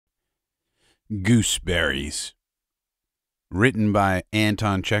Gooseberries. Written by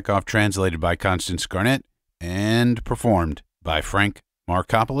Anton Chekhov, translated by Constance Garnett, and performed by Frank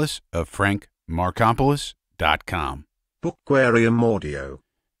Markopoulos of frankmarkopoulos.com. Bookquarium Audio.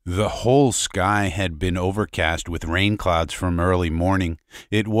 The whole sky had been overcast with rain clouds from early morning.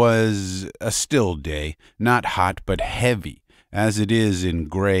 It was a still day, not hot but heavy, as it is in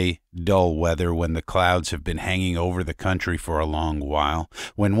gray, dull weather when the clouds have been hanging over the country for a long while,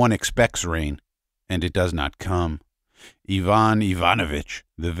 when one expects rain, and it does not come. Ivan Ivanovich,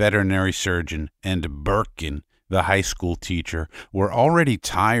 the veterinary surgeon, and Birkin, the high school teacher, were already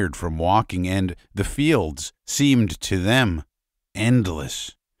tired from walking, and the fields seemed to them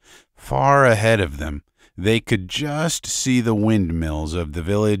endless. Far ahead of them, they could just see the windmills of the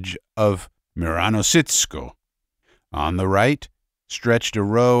village of Miranositsko. On the right stretched a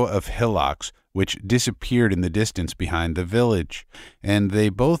row of hillocks which disappeared in the distance behind the village, and they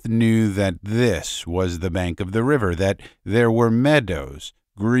both knew that this was the bank of the river, that there were meadows,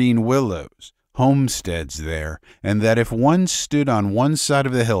 green willows, homesteads there, and that if one stood on one side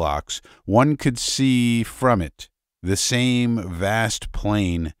of the hillocks, one could see from it the same vast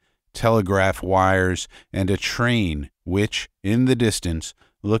plain, telegraph wires, and a train which, in the distance,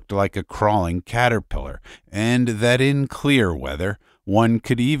 looked like a crawling caterpillar, and that in clear weather one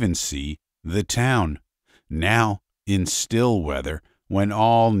could even see the town. Now, in still weather, when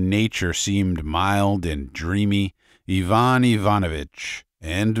all nature seemed mild and dreamy, Ivan Ivanovich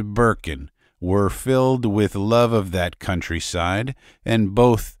and Birkin were filled with love of that countryside, and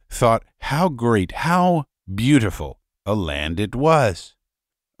both thought how great, how beautiful a land it was.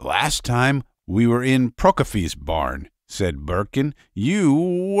 "Last time we were in Prokofy's barn," said Birkin. "You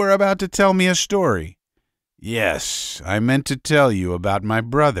were about to tell me a story." "Yes, I meant to tell you about my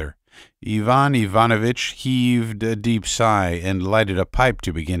brother." Ivan Ivanovich heaved a deep sigh and lighted a pipe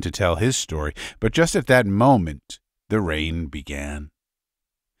to begin to tell his story, but just at that moment the rain began.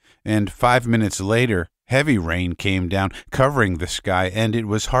 And 5 minutes later, heavy rain came down, covering the sky, and it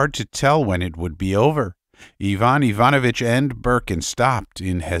was hard to tell when it would be over. Ivan Ivanovich and Birkin stopped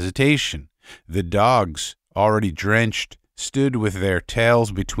in hesitation. The dogs, already drenched, stood with their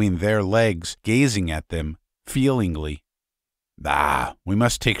tails between their legs, gazing at them feelingly. "We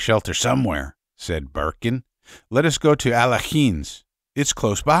must take shelter somewhere," said Birkin. "Let us go to Alakhin's. It's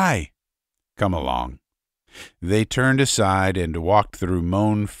close by." "Come along." They turned aside and walked through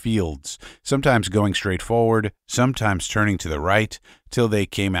mown fields, sometimes going straight forward, sometimes turning to the right, till they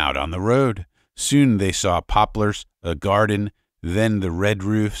came out on the road. Soon they saw poplars, a garden, then the red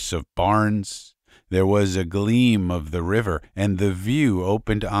roofs of barns. There was a gleam of the river, and the view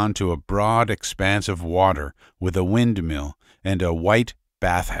opened onto a broad expanse of water with a windmill and a white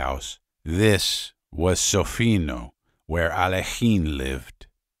bathhouse. This was Sofino, where Alekhin lived.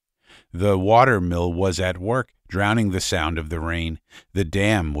 The watermill was at work, drowning the sound of the rain. The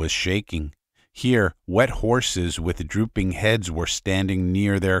dam was shaking. Here, wet horses with drooping heads were standing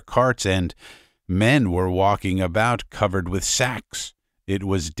near their carts, and men were walking about covered with sacks. It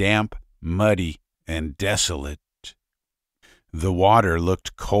was damp, muddy, and desolate. The water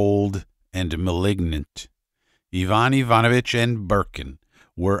looked cold and malignant. Ivan Ivanovich and Birkin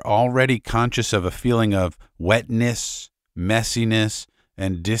were already conscious of a feeling of wetness, messiness,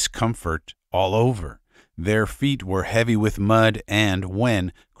 and discomfort all over. Their feet were heavy with mud, and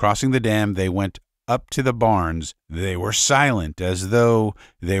when, crossing the dam, they went up to the barns, they were silent, as though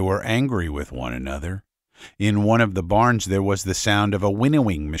they were angry with one another. In one of the barns there was the sound of a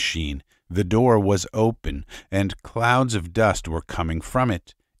winnowing machine. The door was open, and clouds of dust were coming from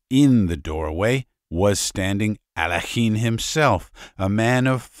it. In the doorway was standing Alekhin himself, a man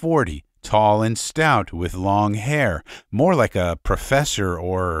of 40, tall and stout, with long hair, more like a professor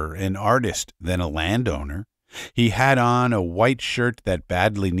or an artist than a landowner. He had on a white shirt that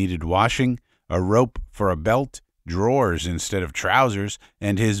badly needed washing, a rope for a belt, drawers instead of trousers,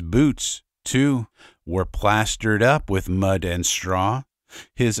 and his boots, too, were plastered up with mud and straw.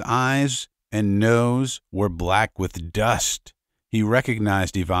 His eyes and nose were black with dust. He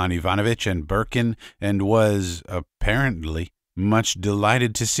recognized Ivan Ivanovich and Birkin and was, apparently, much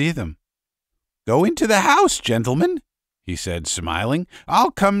delighted to see them. "Go into the house, gentlemen," he said, smiling.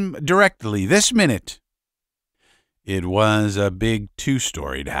 "I'll come directly, this minute." It was a big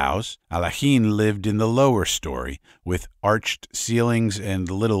two-storied house. Alekhin lived in the lower story, with arched ceilings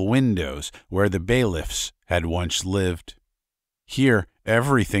and little windows, where the bailiffs had once lived. Here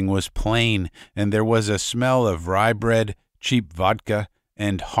everything was plain, and there was a smell of rye bread, cheap vodka,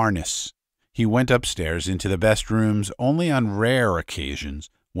 and harness. He went upstairs into the best rooms only on rare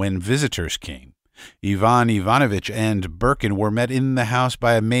occasions, when visitors came. Ivan Ivanovich and Birkin were met in the house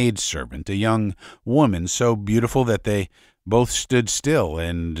by a maidservant, a young woman so beautiful that they both stood still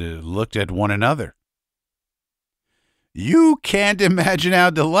and looked at one another. "You can't imagine how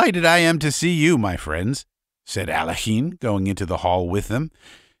delighted I am to see you, my friends," said Alechin, going into the hall with them.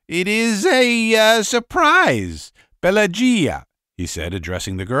 "It is a surprise. Pelagia," he said,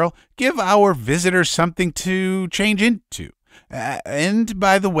 addressing the girl, "give our visitors something to change into. And,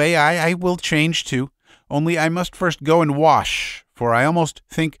 by the way, I will change too, only I must first go and wash, for I almost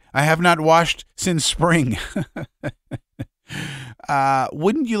think I have not washed since spring."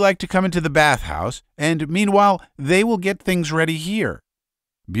 "Wouldn't you like to come into the bathhouse? And meanwhile, they will get things ready here."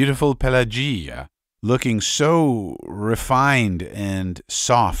 Beautiful Pelagia, looking so refined and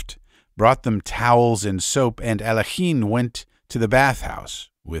soft, brought them towels and soap, and Alechin went to the bathhouse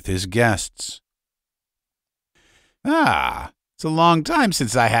with his guests. "It's a long time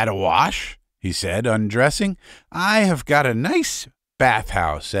since I had a wash," he said, undressing. "I have got a nice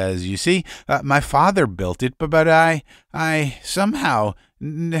bathhouse, as you see. My father built it, but I somehow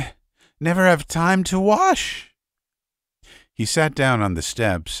never have time to wash." He sat down on the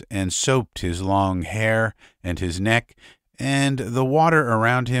steps and soaped his long hair and his neck, and the water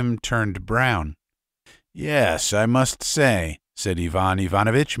around him turned brown. "Yes, I must say," said Ivan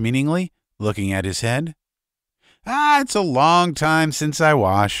Ivanovich meaningly, looking at his head. "It's a long time since I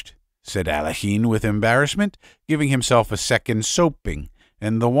washed," said Alechin with embarrassment, giving himself a second soaping,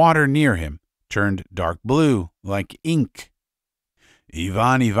 and the water near him turned dark blue, like ink.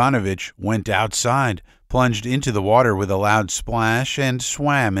 Ivan Ivanovich went outside, plunged into the water with a loud splash, and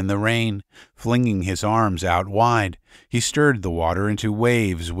swam in the rain, flinging his arms out wide. He stirred the water into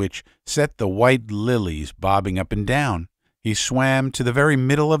waves which set the white lilies bobbing up and down. He swam to the very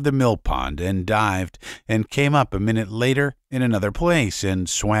middle of the mill pond and dived, and came up a minute later in another place and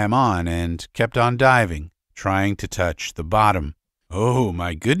swam on and kept on diving, trying to touch the bottom. "Oh,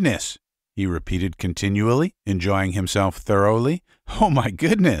 my goodness," he repeated continually, enjoying himself thoroughly. "Oh, my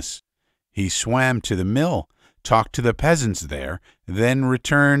goodness." He swam to the mill, talked to the peasants there, then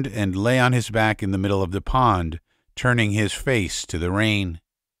returned and lay on his back in the middle of the pond, turning his face to the rain.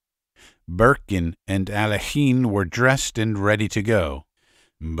 Birkin and Alechin were dressed and ready to go,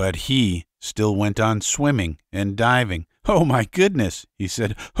 but he still went on swimming and diving. "Oh, my goodness," he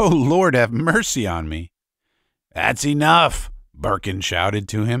said. "Oh, Lord, have mercy on me." "That's enough," Birkin shouted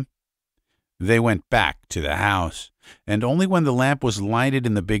to him. They went back to the house, and only when the lamp was lighted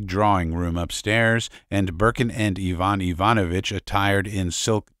in the big drawing-room upstairs, and Birkin and Ivan Ivanovich, attired in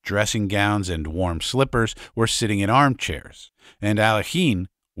silk dressing gowns and warm slippers, were sitting in armchairs, and Alechin,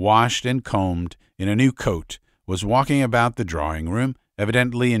 washed and combed in a new coat, was walking about the drawing-room,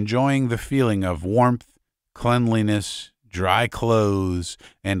 evidently enjoying the feeling of warmth, cleanliness, dry clothes,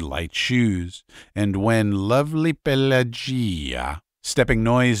 and light shoes, and when lovely Pelagia, stepping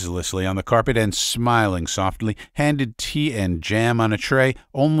noiselessly on the carpet and smiling softly, handed tea and jam on a tray,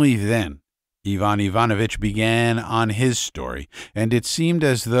 only then Ivan Ivanovich began on his story, and it seemed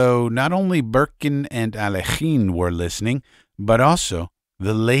as though not only Birkin and Alechin were listening, but also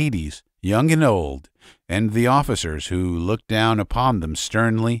the ladies, young and old, and the officers who looked down upon them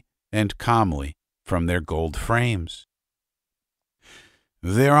sternly and calmly from their gold frames.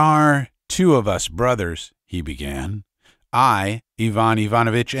 "There are two of us brothers," he began. "I, Ivan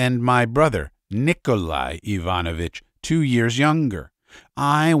Ivanovich, and my brother, Nikolai Ivanovich, 2 years younger.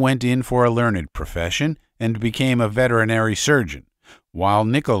 I went in for a learned profession and became a veterinary surgeon, while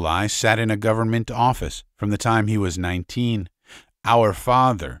Nikolai sat in a government office from the time he was 19. Our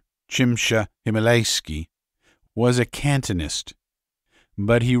father, Chimsha Himalaysky, was a cantonist,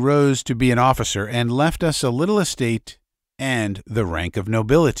 but he rose to be an officer and left us a little estate and the rank of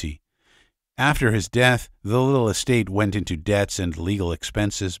nobility. After his death, the little estate went into debts and legal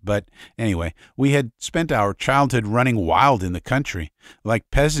expenses, but anyway, we had spent our childhood running wild in the country.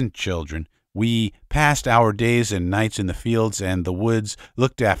 Like peasant children, we passed our days and nights in the fields and the woods,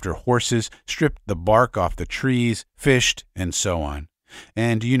 looked after horses, stripped the bark off the trees, fished, and so on.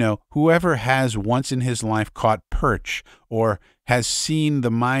 And, whoever has once in his life caught perch, or has seen the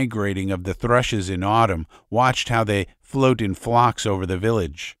migrating of the thrushes in autumn, watched how they float in flocks over the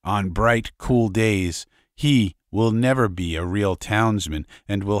village on bright, cool days, he will never be a real townsman,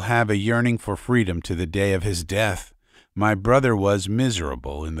 and will have a yearning for freedom to the day of his death. My brother was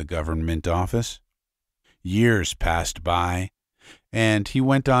miserable in the government office. Years passed by, and he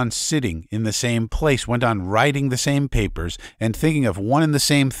went on sitting in the same place, went on writing the same papers, and thinking of one and the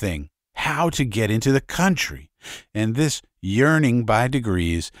same thing, how to get into the country. And this yearning by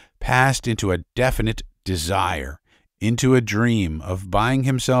degrees passed into a definite desire. into a dream of buying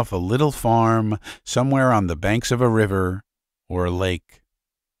himself a little farm somewhere on the banks of a river or a lake.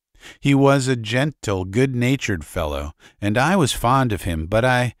 He was a gentle, good-natured fellow, and I was fond of him, but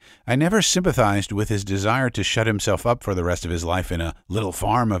I never sympathized with his desire to shut himself up for the rest of his life in a little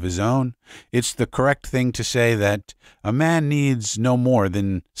farm of his own. It's the correct thing to say that a man needs no more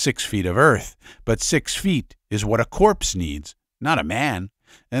than 6 feet of earth, but 6 feet is what a corpse needs, not a man.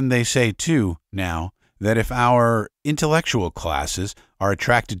 And they say, too, now, that if our intellectual classes are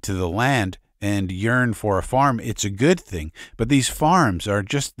attracted to the land and yearn for a farm, it's a good thing. But these farms are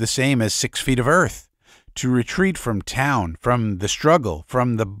just the same as 6 feet of earth. To retreat from town, from the struggle,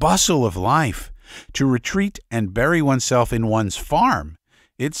 from the bustle of life, to retreat and bury oneself in one's farm,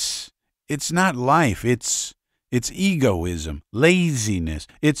 it's not life. It's egoism, laziness.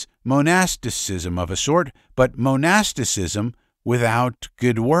 It's monasticism of a sort, but monasticism without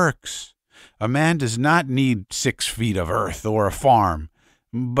good works. A man does not need 6 feet of earth or a farm,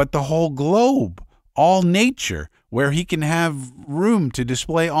 but the whole globe, all nature, where he can have room to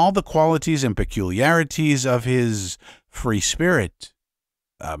display all the qualities and peculiarities of his free spirit.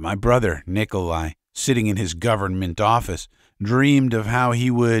 My brother, Nikolai, sitting in his government office, dreamed of how he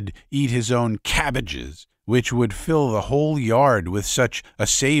would eat his own cabbages, which would fill the whole yard with such a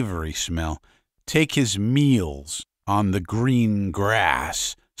savory smell, take his meals on the green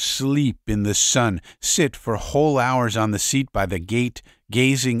grass, sleep in the sun, sit for whole hours on the seat by the gate,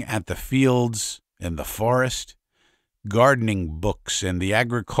 gazing at the fields and the forest. Gardening books and the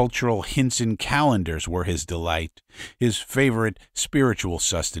agricultural hints in calendars were his delight, his favorite spiritual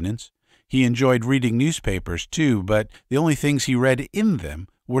sustenance. He enjoyed reading newspapers, too, but the only things he read in them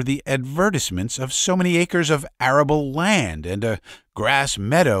were the advertisements of so many acres of arable land and a grass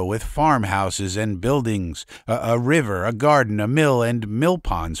meadow with farmhouses and buildings, a river, a garden, a mill, and mill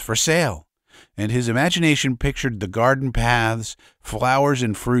ponds for sale. And his imagination pictured the garden paths, flowers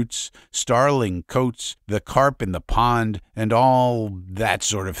and fruits, starling coats, the carp in the pond, and all that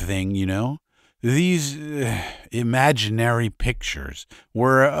sort of thing, you know. These imaginary pictures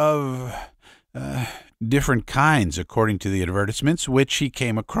were of different kinds according to the advertisements which he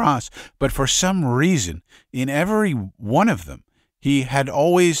came across, but for some reason, in every one of them, he had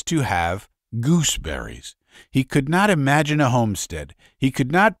always to have gooseberries. He could not imagine a homestead. He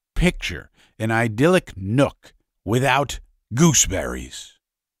could not picture an idyllic nook without gooseberries.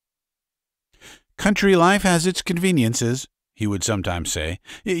 Country life has its conveniences, he would sometimes say.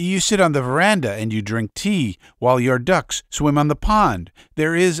 You sit on the veranda and you drink tea while your ducks swim on the pond.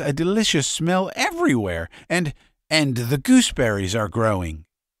 There is a delicious smell everywhere, and the gooseberries are growing.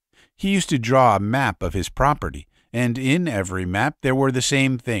 He used to draw a map of his property, and in every map there were the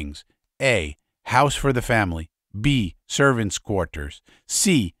same things. A. House for the family. B. Servants' quarters.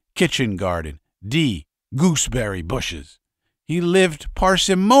 C. Kitchen garden. D. Gooseberry bushes. He lived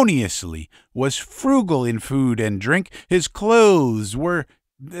parsimoniously, was frugal in food and drink. His clothes were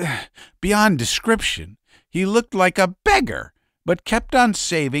beyond description. He looked like a beggar, but kept on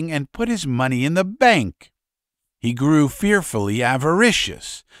saving and put his money in the bank. He grew fearfully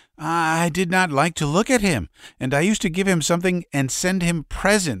avaricious. I did not like to look at him, and I used to give him something and send him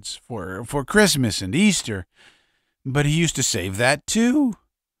presents for Christmas and Easter. But he used to save that too.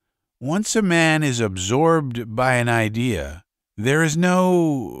 Once a man is absorbed by an idea, there is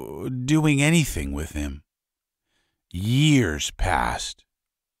no doing anything with him. Years passed.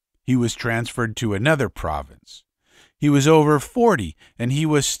 He was transferred to another province. He was over 40, and he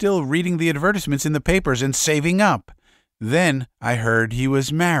was still reading the advertisements in the papers and saving up. Then I heard he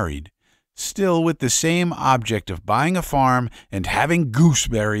was married. Still with the same object of buying a farm and having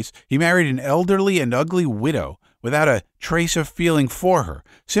gooseberries, he married an elderly and ugly widow without a trace of feeling for her,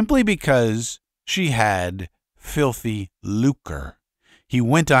 simply because she had filthy lucre. He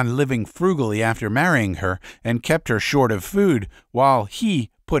went on living frugally after marrying her and kept her short of food, while he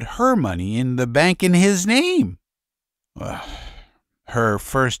put her money in the bank in his name. Her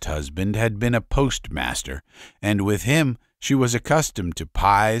first husband had been a postmaster, and with him she was accustomed to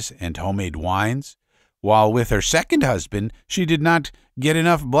pies and homemade wines, while with her second husband she did not get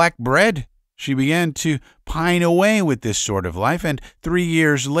enough black bread. She began to pine away with this sort of life, and 3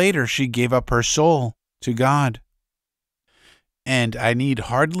 years later she gave up her soul to God. And I need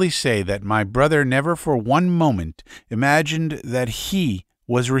hardly say that my brother never for one moment imagined that he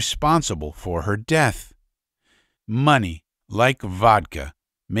was responsible for her death. Money, like vodka,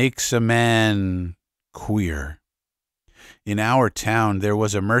 makes a man queer. In our town there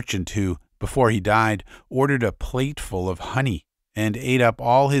was a merchant who, before he died, ordered a plateful of honey and ate up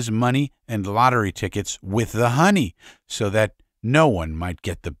all his money and lottery tickets with the honey, so that no one might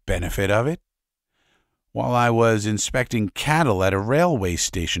get the benefit of it. While I was inspecting cattle at a railway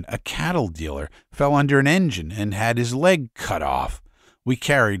station, a cattle dealer fell under an engine and had his leg cut off. We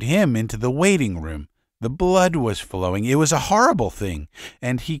carried him into the waiting room. The blood was flowing. It was a horrible thing,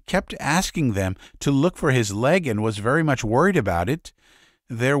 and he kept asking them to look for his leg and was very much worried about it.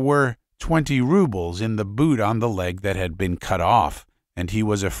 There were 20 rubles in the boot on the leg that had been cut off, and he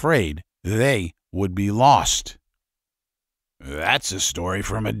was afraid they would be lost. "That's a story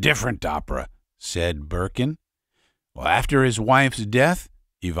from a different opera," said Birkin. "Well, after his wife's death,"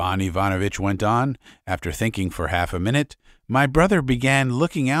 Ivan Ivanovich went on, after thinking for half a minute, "my brother began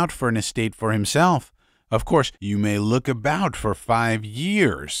looking out for an estate for himself. Of course, you may look about for 5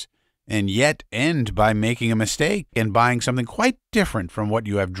 years, and yet end by making a mistake and buying something quite different from what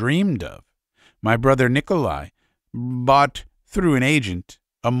you have dreamed of. My brother Nikolai bought, through an agent,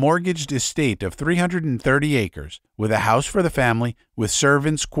 a mortgaged estate of 330 acres, with a house for the family, with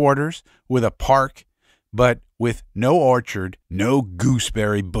servants' quarters, with a park, but with no orchard, no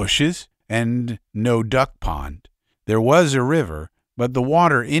gooseberry bushes, and no duck pond. There was a river, but the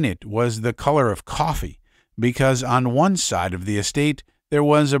water in it was the color of coffee, because on one side of the estate there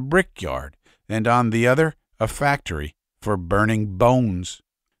was a brickyard, and on the other a factory for burning bones.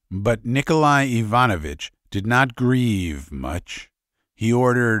 But Nikolai Ivanovich did not grieve much. He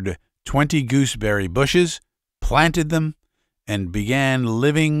ordered 20 gooseberry bushes, planted them, and began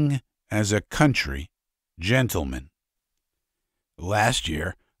living as a country gentleman. Last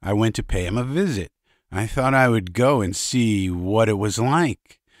year I went to pay him a visit. I thought I would go and see what it was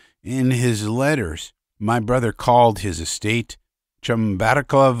like. In his letters, my brother called his estate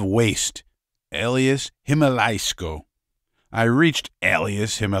Chamberkov Waste, alias Himalaysko. I reached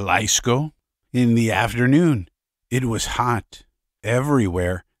alias Himalaysko in the afternoon. It was hot.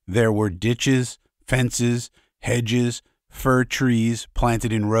 Everywhere there were ditches, fences, hedges, fir trees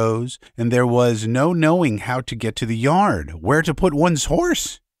planted in rows, and there was no knowing how to get to the yard, where to put one's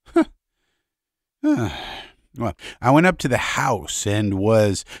horse. Well, I went up to the house and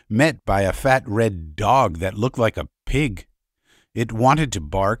was met by a fat red dog that looked like a pig. It wanted to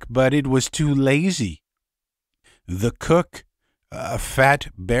bark, but it was too lazy. The cook, a fat,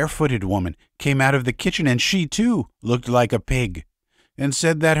 barefooted woman, came out of the kitchen, and she, too, looked like a pig, and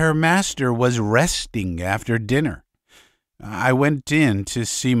said that her master was resting after dinner. I went in to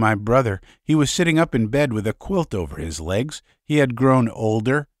see my brother. He was sitting up in bed with a quilt over his legs. He had grown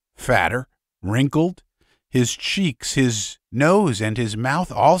older, fatter, wrinkled. His cheeks, his nose, and his mouth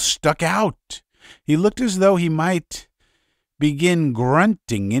all stuck out. He looked as though he might begin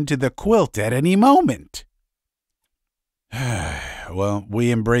grunting into the quilt at any moment. Well,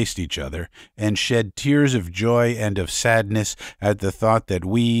 we embraced each other and shed tears of joy and of sadness at the thought that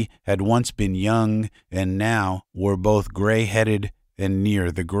we had once been young and now were both gray-headed and near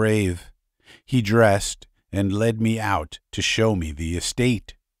the grave. He dressed and led me out to show me the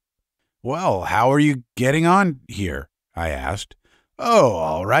estate. "Well, how are you getting on here?" I asked. "Oh,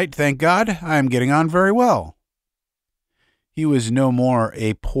 all right, thank God. I am getting on very well." He was no more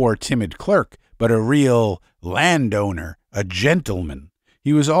a poor timid clerk, but a real landowner, a gentleman.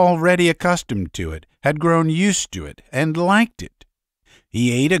 He was already accustomed to it, had grown used to it, and liked it.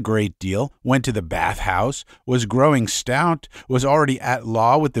 He ate a great deal, went to the bath-house, was growing stout, was already at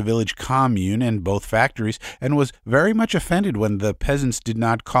law with the village commune and both factories, and was very much offended when the peasants did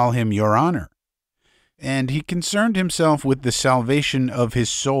not call him Your Honor. And he concerned himself with the salvation of his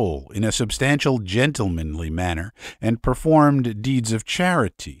soul in a substantial, gentlemanly manner, and performed deeds of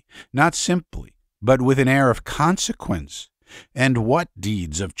charity, not simply, but with an air of consequence. And what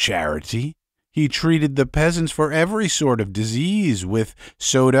deeds of charity? He treated the peasants for every sort of disease with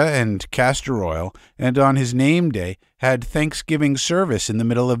soda and castor oil, and on his name day had Thanksgiving service in the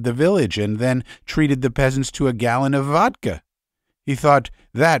middle of the village, and then treated the peasants to a gallon of vodka. He thought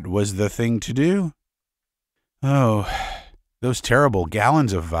that was the thing to do. Oh, those terrible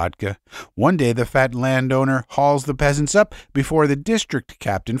gallons of vodka. One day the fat landowner hauls the peasants up before the district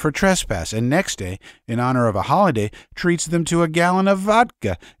captain for trespass, and next day, in honor of a holiday, treats them to a gallon of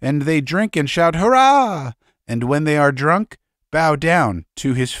vodka, and they drink and shout, "Hurrah!" and when they are drunk, bow down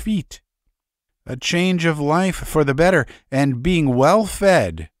to his feet. A change of life for the better, and being well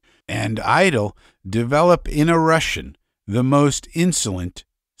fed and idle, develop in a Russian the most insolent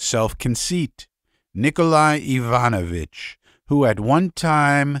self-conceit. Nikolai Ivanovich, who at one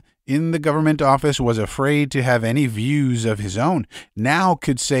time in the government office was afraid to have any views of his own, now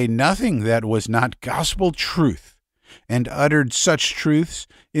could say nothing that was not gospel truth, and uttered such truths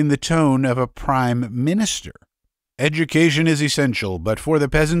in the tone of a prime minister. Education is essential, but for the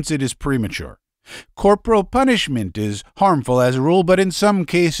peasants it is premature. Corporal punishment is harmful as a rule, but in some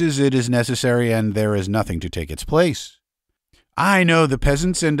cases it is necessary and there is nothing to take its place. I know the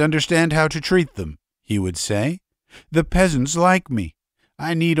peasants and understand how to treat them, he would say. The peasants like me.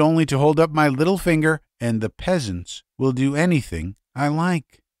 I need only to hold up my little finger, and the peasants will do anything I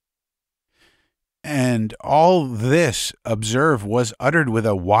like. And all this, observe, was uttered with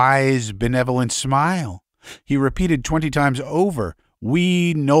a wise, benevolent smile. He repeated 20 times over,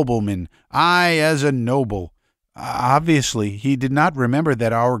 "We noblemen, I as a noble." Obviously, he did not remember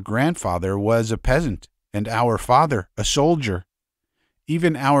that our grandfather was a peasant, and our father a soldier.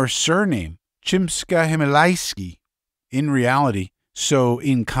 Even our surname, Chimska-Himalaisky, in reality, so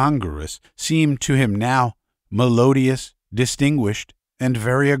incongruous, seemed to him now melodious, distinguished, and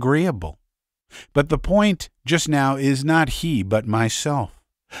very agreeable. But the point just now is not he, but myself.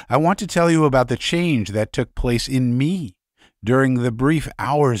 I want to tell you about the change that took place in me during the brief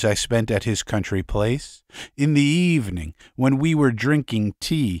hours I spent at his country place. In the evening, when we were drinking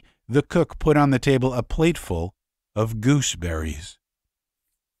tea, the cook put on the table a plateful of gooseberries.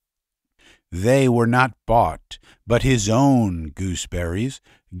 They were not bought, but his own gooseberries,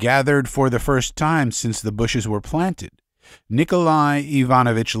 gathered for the first time since the bushes were planted. Nikolai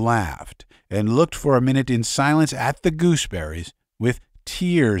Ivanovich laughed and looked for a minute in silence at the gooseberries, with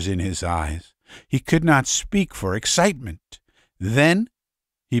tears in his eyes. He could not speak for excitement. Then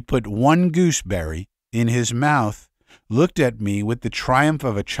he put one gooseberry in his mouth, looked at me with the triumph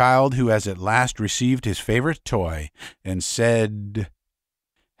of a child who has at last received his favorite toy, and said,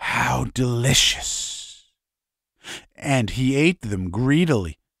 "How delicious!" And he ate them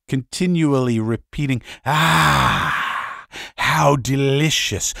greedily, continually repeating, "Ah, how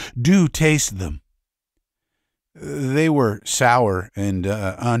delicious! Do taste them." They were sour and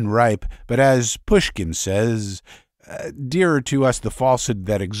unripe, but as Pushkin says, dearer to us the falsehood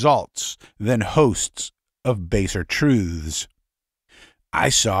that exalts than hosts of baser truths. I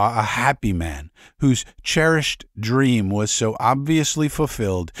saw a happy man whose cherished dream was so obviously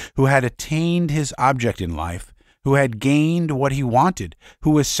fulfilled, who had attained his object in life, who had gained what he wanted,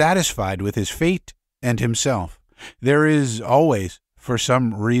 who was satisfied with his fate and himself. There is always, for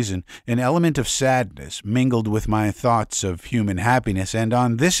some reason, an element of sadness mingled with my thoughts of human happiness, and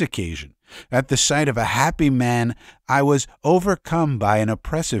on this occasion, at the sight of a happy man, I was overcome by an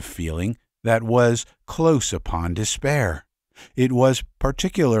oppressive feeling that was close upon despair. It was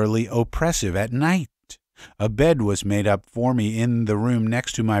particularly oppressive at night. A bed was made up for me in the room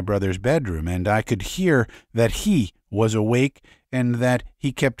next to my brother's bedroom, and I could hear that he was awake and that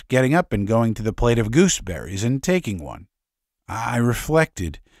he kept getting up and going to the plate of gooseberries and taking one. I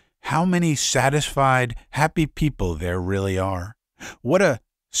reflected how many satisfied, happy people there really are. What a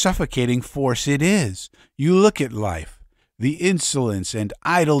suffocating force it is. You look at life. The insolence and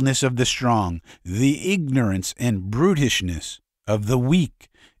idleness of the strong, the ignorance and brutishness of the weak,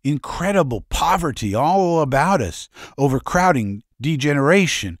 incredible poverty all about us, overcrowding,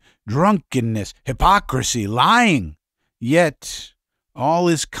 degeneration, drunkenness, hypocrisy, lying. Yet all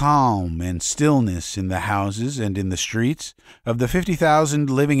is calm and stillness in the houses and in the streets. Of the 50,000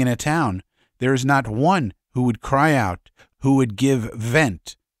 living in a town, there is not one who would cry out, who would give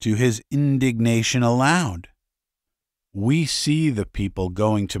vent to his indignation aloud. We see the people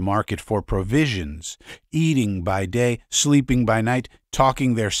going to market for provisions, eating by day, sleeping by night,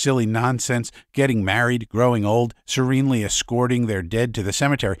 talking their silly nonsense, getting married, growing old, serenely escorting their dead to the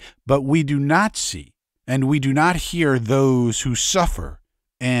cemetery. But we do not see, and we do not hear those who suffer.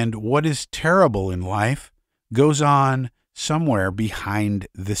 And what is terrible in life goes on somewhere behind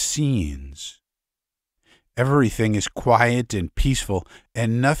the scenes. Everything is quiet and peaceful,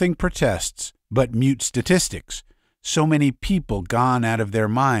 and nothing protests but mute statistics. So many people gone out of their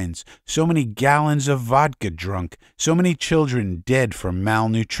minds, so many gallons of vodka drunk, so many children dead from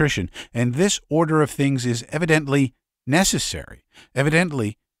malnutrition, and this order of things is evidently necessary.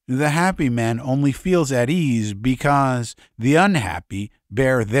 Evidently, the happy man only feels at ease because the unhappy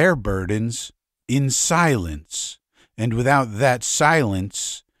bear their burdens in silence, and without that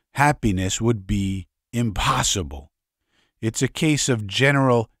silence, happiness would be impossible. It's a case of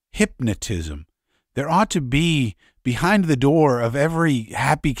general hypnotism. There ought to be, behind the door of every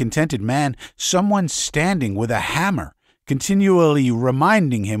happy, contented man, someone standing with a hammer, continually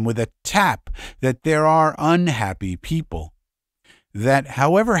reminding him with a tap that there are unhappy people, that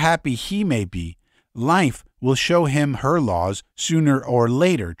however happy he may be, life will show him her laws sooner or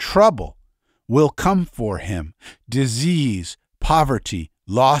later. Trouble will come for him, disease, poverty,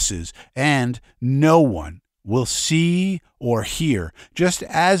 losses, and no one will see or hear, just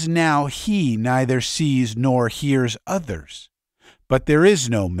as now he neither sees nor hears others. But there is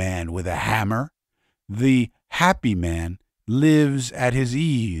no man with a hammer. The happy man lives at his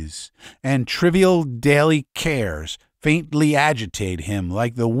ease, and trivial daily cares faintly agitate him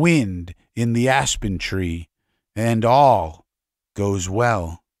like the wind in the aspen tree, and all goes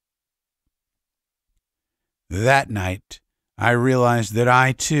well. That night, I realized that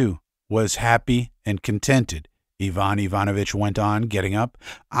I, too, was happy and contented, Ivan Ivanovich went on, getting up.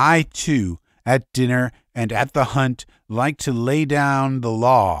 I, too, at dinner and at the hunt, liked to lay down the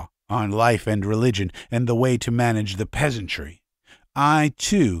law on life and religion and the way to manage the peasantry. I,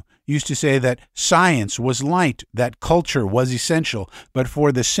 too, used to say that science was light, that culture was essential, but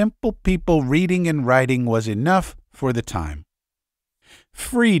for the simple people reading and writing was enough for the time.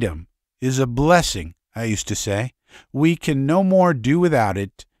 Freedom is a blessing, I used to say. We can no more do without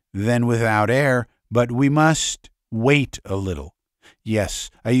it than without air, but we must wait a little. Yes,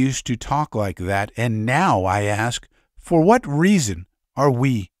 I used to talk like that, and now I ask, for what reason are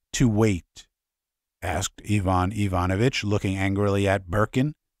we to wait? Asked Ivan Ivanovich, looking angrily at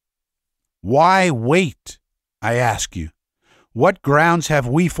Birkin. Why wait, I ask you? What grounds have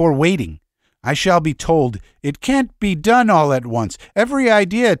we for waiting? I shall be told, it can't be done all at once. Every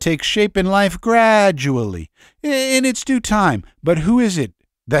idea takes shape in life gradually, in its due time. But who is it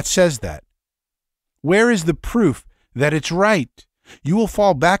that says that? Where is the proof that it's right? You will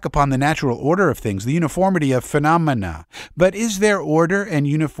fall back upon the natural order of things, the uniformity of phenomena. But is there order and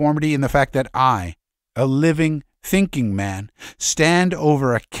uniformity in the fact that I, a living, thinking man, stand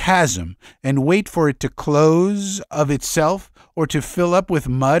over a chasm and wait for it to close of itself, or to fill up with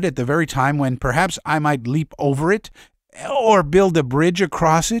mud at the very time when perhaps I might leap over it, or build a bridge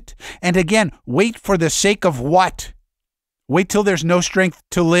across it? And again, wait for the sake of what? Wait till there's no strength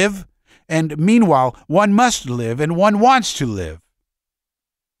to live? And meanwhile, one must live, and one wants to live.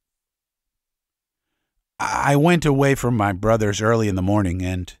 I went away from my brothers early in the morning,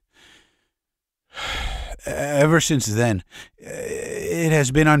 and ever since then, it has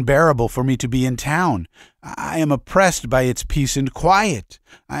been unbearable for me to be in town. I am oppressed by its peace and quiet.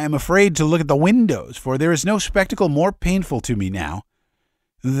 I am afraid to look at the windows, for there is no spectacle more painful to me now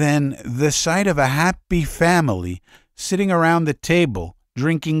than the sight of a happy family sitting around the table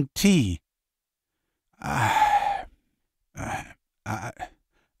drinking tea. I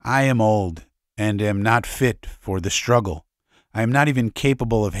am old and am not fit for the struggle. I am not even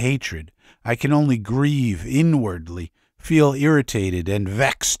capable of hatred. I can only grieve inwardly, feel irritated and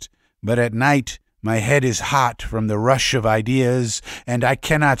vexed, but at night my head is hot from the rush of ideas, and I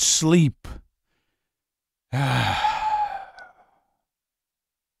cannot sleep.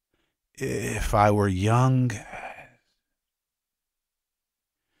 If I were young...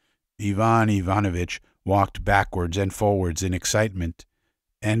 Ivan Ivanovich walked backwards and forwards in excitement,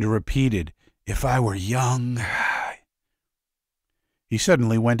 and repeated, if I were young... He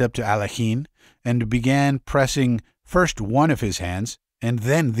suddenly went up to Alekhine and began pressing first one of his hands and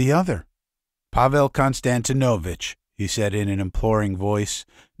then the other. Pavel Konstantinovich, he said in an imploring voice,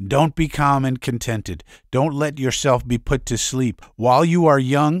 don't be calm and contented. Don't let yourself be put to sleep. While you are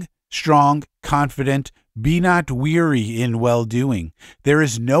young, strong, confident, be not weary in well-doing. There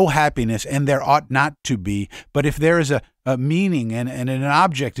is no happiness, and there ought not to be, but if there is a meaning and an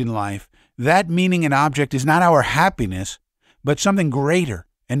object in life, that meaning and object is not our happiness, but something greater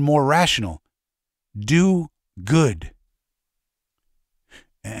and more rational. Do good.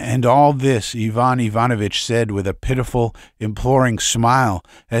 And all this Ivan Ivanovich said with a pitiful, imploring smile,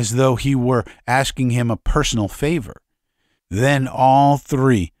 as though he were asking him a personal favor. Then all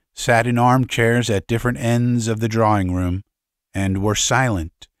three sat in armchairs at different ends of the drawing-room, and were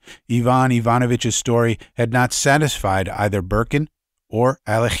silent. Ivan Ivanovich's story had not satisfied either Birkin or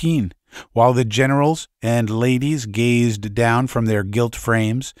Alekhine. While the generals and ladies gazed down from their gilt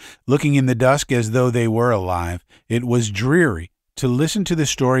frames, looking in the dusk as though they were alive, it was dreary to listen to the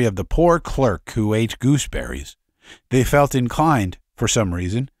story of the poor clerk who ate gooseberries. They felt inclined, for some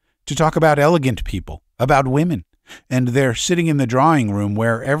reason, to talk about elegant people, about women, and their sitting in the drawing-room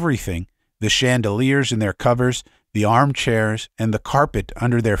where everything, the chandeliers in their covers, the armchairs, and the carpet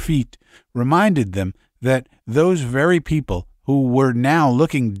under their feet, reminded them that those very people who were now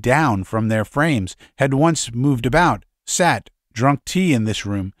looking down from their frames had once moved about, sat, drunk tea in this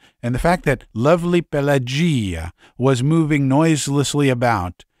room, and the fact that lovely Pelagia was moving noiselessly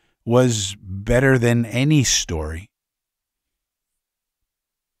about was better than any story.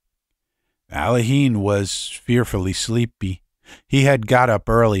 Alekhine was fearfully sleepy. He had got up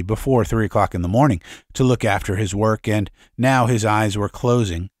early, before 3 o'clock in the morning, to look after his work, and now his eyes were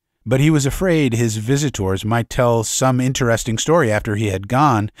closing. But he was afraid his visitors might tell some interesting story after he had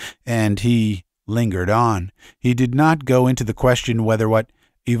gone, and he lingered on. He did not go into the question whether what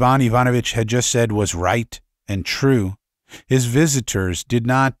Ivan Ivanovich had just said was right and true. His visitors did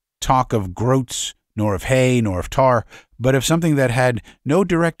not talk of groats, nor of hay, nor of tar, but of something that had no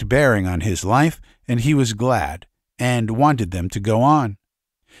direct bearing on his life, and he was glad, and wanted them to go on.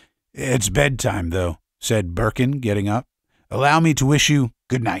 "It's bedtime, though," said Birkin, getting up. "Allow me to wish you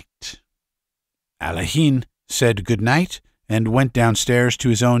good night." Alehin said good night, and went downstairs to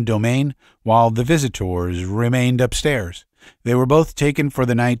his own domain, while the visitors remained upstairs. They were both taken for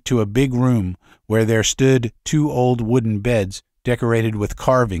the night to a big room, where there stood 2 old wooden beds, decorated with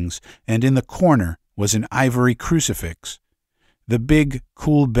carvings, and in the corner was an ivory crucifix. The big,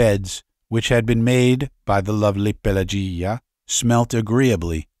 cool beds, which had been made by the lovely Pelagia, smelt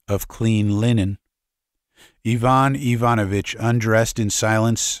agreeably of clean linen. Ivan Ivanovich undressed in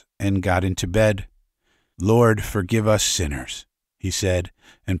silence and got into bed. "Lord, forgive us sinners," he said,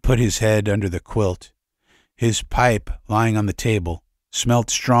 and put his head under the quilt. His pipe, lying on the table, smelt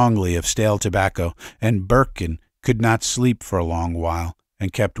strongly of stale tobacco, and Birkin could not sleep for a long while,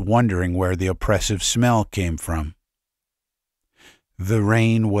 and kept wondering where the oppressive smell came from. The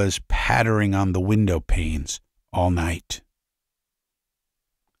rain was pattering on the window panes all night.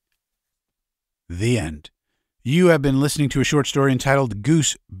 The end. You have been listening to a short story entitled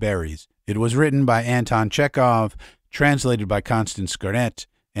Gooseberries. It was written by Anton Chekhov, translated by Constance Garnett,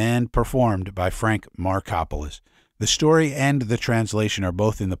 and performed by Frank Markopoulos. The story and the translation are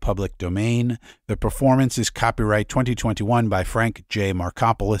both in the public domain. The performance is copyright 2021 by Frank J.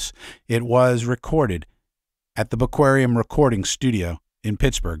 Markopoulos. It was recorded at the Bookquarium Recording Studio in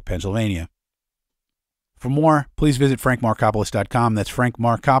Pittsburgh, Pennsylvania. For more, please visit frankmarkopoulos.com. That's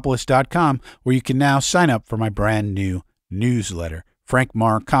frankmarkopoulos.com, where you can now sign up for my brand new newsletter, Frank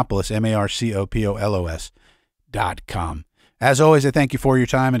Markopoulos, MarCopoulos.com. As always, I thank you for your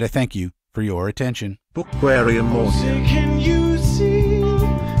time, and I thank you for your attention. Bookquarium Audio. Can you see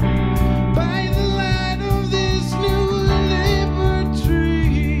by the light of this new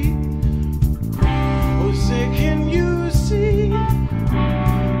liberty? Oh, say, can you see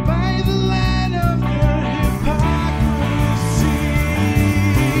by the light of their hypocrisy?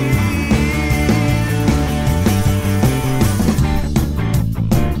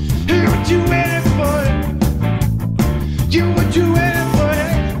 What you waiting for? What you waiting for?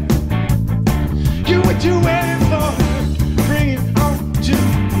 What you waiting for? Bring it on to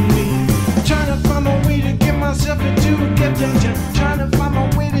me. Trying to find my way to get myself into a ghetto. Trying to find my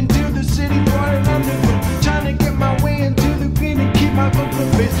way into the city, born in London. Trying to get my way into the green and keep my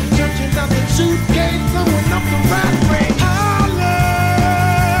open face. Searching out the suitcase, throwing up the right way.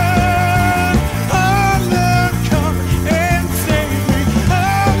 Love, come and save me. Oh,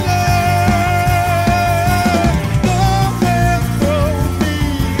 love, and throw me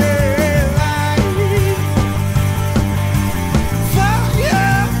a light.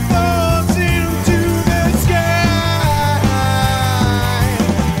 Fire falls into the sky.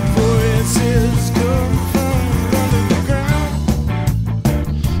 Voices come from under the ground.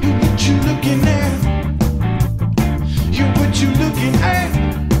 What you looking at? What you looking at?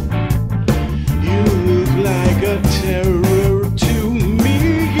 You look like a terror to me.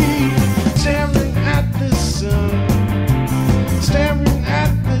 Staring at the sun, staring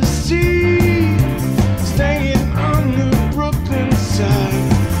at the sea, staying on the Brooklyn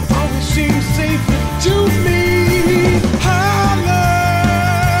side. Always seems safer to me. Holla,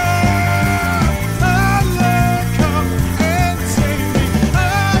 come and save me.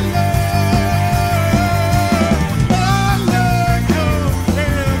 Holla, come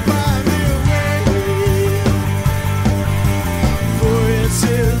and find me a way.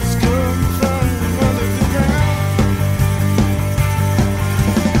 Voices come from under the ground.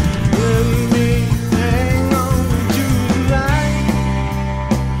 Let me hang on to the light,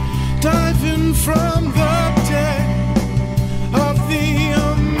 diving from the deck of the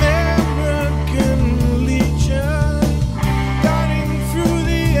American Legion, darting through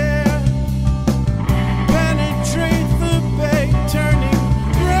the air, penetrate the bay, turning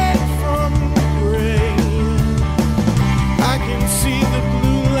red from gray. I can see the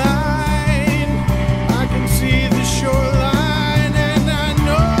blue line, I can see the shoreline, and I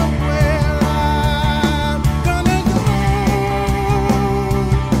know where I'm gonna go.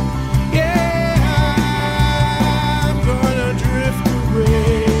 Yeah,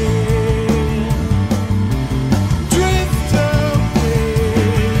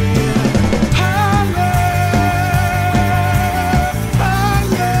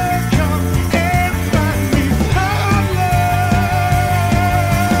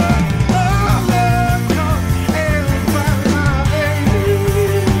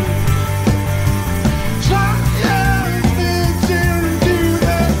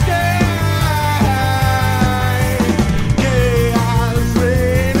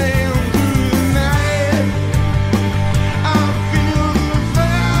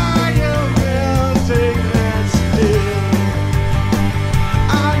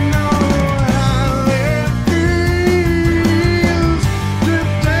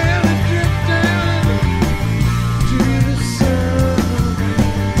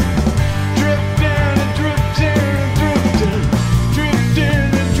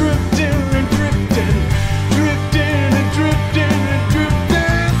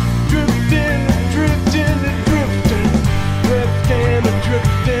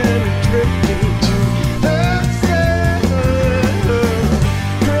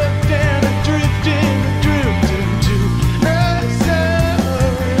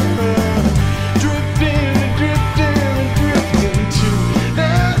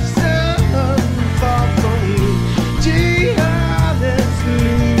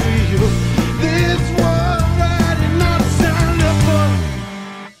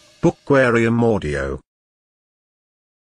 Aquarium Audio.